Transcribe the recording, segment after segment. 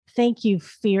Thank you,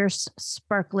 fierce,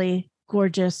 sparkly,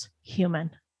 gorgeous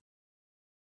human.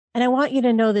 And I want you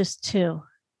to know this too.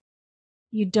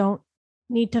 You don't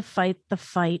need to fight the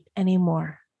fight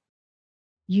anymore.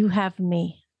 You have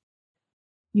me.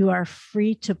 You are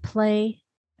free to play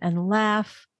and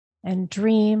laugh and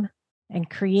dream and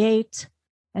create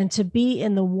and to be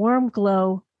in the warm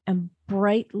glow and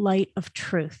bright light of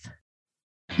truth.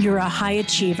 You're a high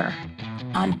achiever.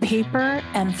 On paper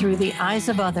and through the eyes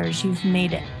of others, you've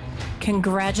made it.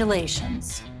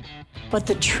 Congratulations. But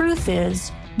the truth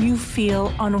is, you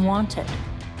feel unwanted,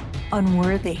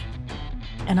 unworthy,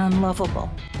 and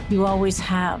unlovable. You always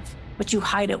have, but you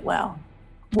hide it well.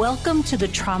 Welcome to the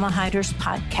Trauma Hiders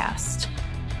Podcast.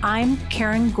 I'm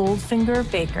Karen Goldfinger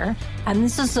Baker, and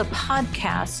this is a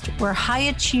podcast where high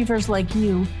achievers like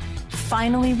you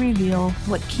finally reveal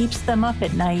what keeps them up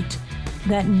at night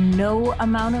that no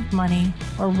amount of money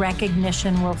or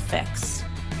recognition will fix.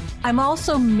 I'm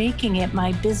also making it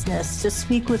my business to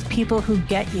speak with people who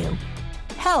get you.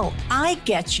 Hell, I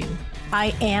get you.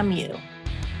 I am you.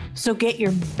 So get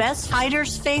your best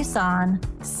hider's face on,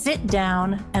 sit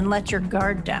down, and let your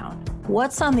guard down.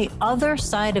 What's on the other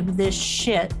side of this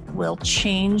shit will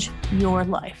change your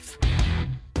life.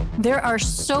 There are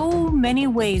so many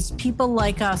ways people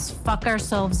like us fuck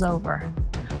ourselves over.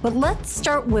 But let's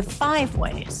start with 5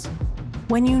 ways.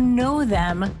 When you know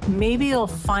them, maybe you'll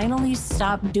finally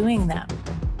stop doing them.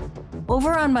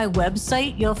 Over on my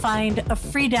website, you'll find a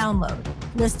free download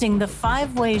listing the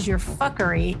 5 ways your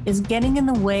fuckery is getting in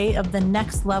the way of the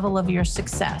next level of your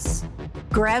success.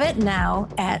 Grab it now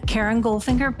at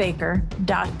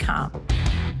KarenGoldfingerBaker.com.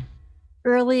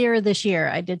 Earlier this year,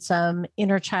 I did some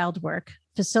inner child work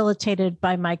facilitated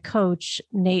by my coach,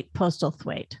 Nate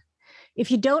Postlethwaite. If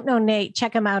you don't know Nate,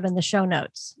 check him out in the show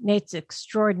notes. Nate's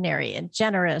extraordinary and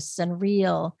generous and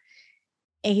real.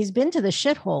 And he's been to the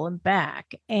shithole and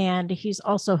back, and he's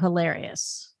also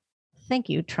hilarious. Thank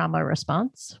you, Trauma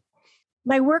Response.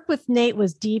 My work with Nate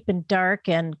was deep and dark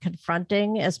and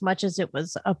confronting as much as it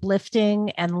was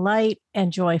uplifting and light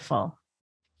and joyful.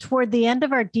 Toward the end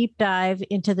of our deep dive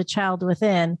into the child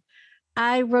within,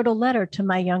 I wrote a letter to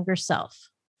my younger self.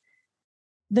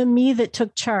 The me that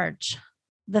took charge,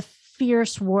 the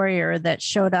fierce warrior that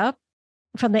showed up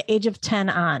from the age of 10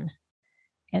 on.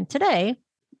 And today,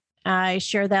 I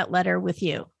share that letter with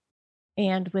you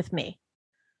and with me,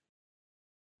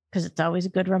 because it's always a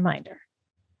good reminder.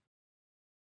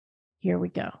 Here we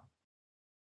go.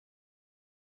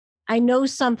 I know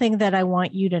something that I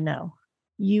want you to know.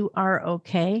 You are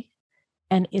okay,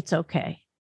 and it's okay.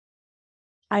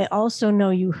 I also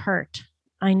know you hurt.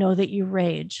 I know that you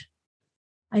rage.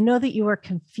 I know that you are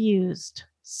confused,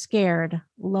 scared,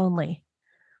 lonely,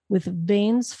 with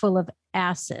veins full of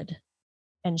acid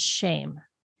and shame.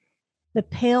 The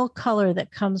pale color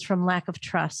that comes from lack of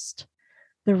trust.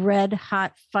 The red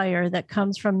hot fire that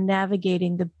comes from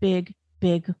navigating the big,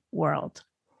 big world.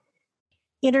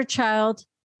 Inner child,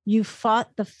 you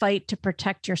fought the fight to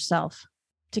protect yourself,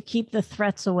 to keep the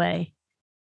threats away.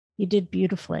 You did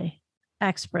beautifully,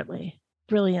 expertly,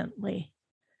 brilliantly.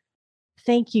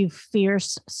 Thank you,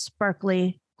 fierce,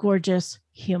 sparkly, gorgeous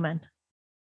human.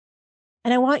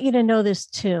 And I want you to know this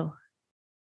too.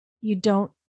 You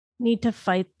don't need to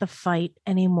fight the fight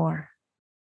anymore.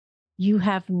 You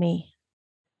have me.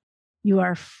 You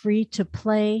are free to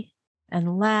play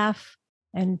and laugh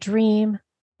and dream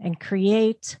and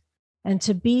create and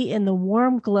to be in the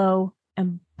warm glow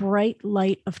and bright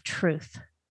light of truth.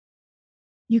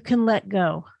 You can let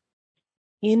go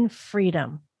in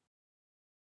freedom,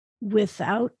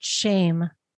 without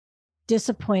shame,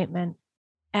 disappointment,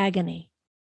 agony.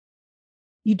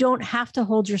 You don't have to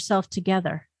hold yourself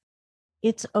together.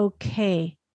 It's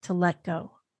okay to let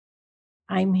go.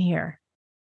 I'm here.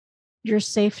 You're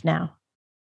safe now.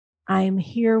 I'm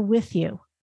here with you,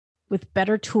 with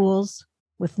better tools,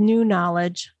 with new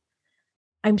knowledge.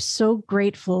 I'm so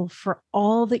grateful for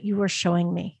all that you are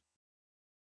showing me.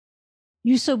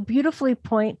 You so beautifully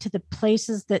point to the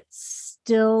places that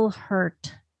still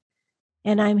hurt,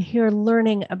 and I'm here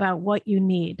learning about what you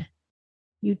need.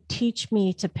 You teach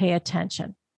me to pay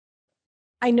attention.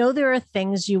 I know there are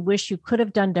things you wish you could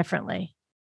have done differently.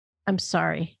 I'm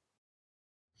sorry.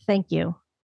 Thank you.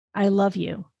 I love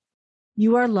you.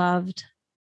 You are loved.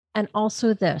 And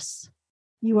also this,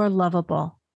 you are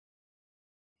lovable.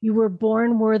 You were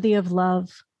born worthy of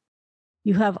love.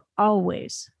 You have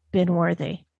always been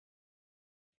worthy.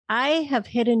 I have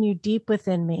hidden you deep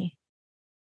within me.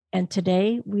 And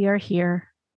today we are here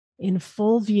in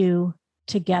full view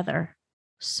together,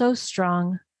 so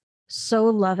strong, so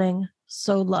loving,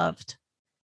 so loved.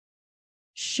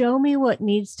 Show me what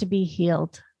needs to be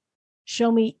healed. Show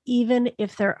me even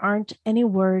if there aren't any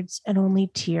words and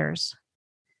only tears.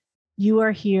 You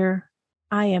are here.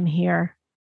 I am here.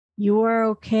 You are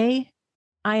okay.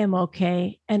 I am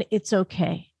okay. And it's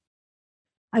okay.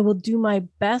 I will do my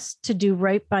best to do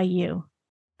right by you.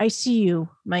 I see you,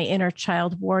 my inner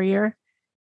child warrior.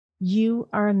 You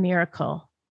are a miracle.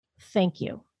 Thank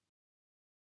you.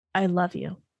 I love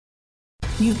you.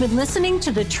 You've been listening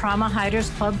to the Trauma Hiders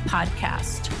Club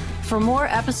podcast. For more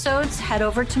episodes, head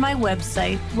over to my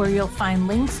website where you'll find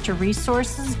links to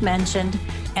resources mentioned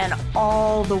and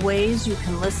all the ways you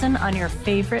can listen on your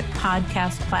favorite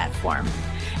podcast platform.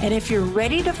 And if you're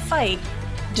ready to fight,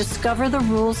 discover the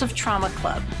rules of Trauma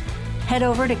Club. Head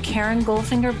over to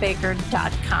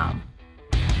KarenGoldfingerBaker.com.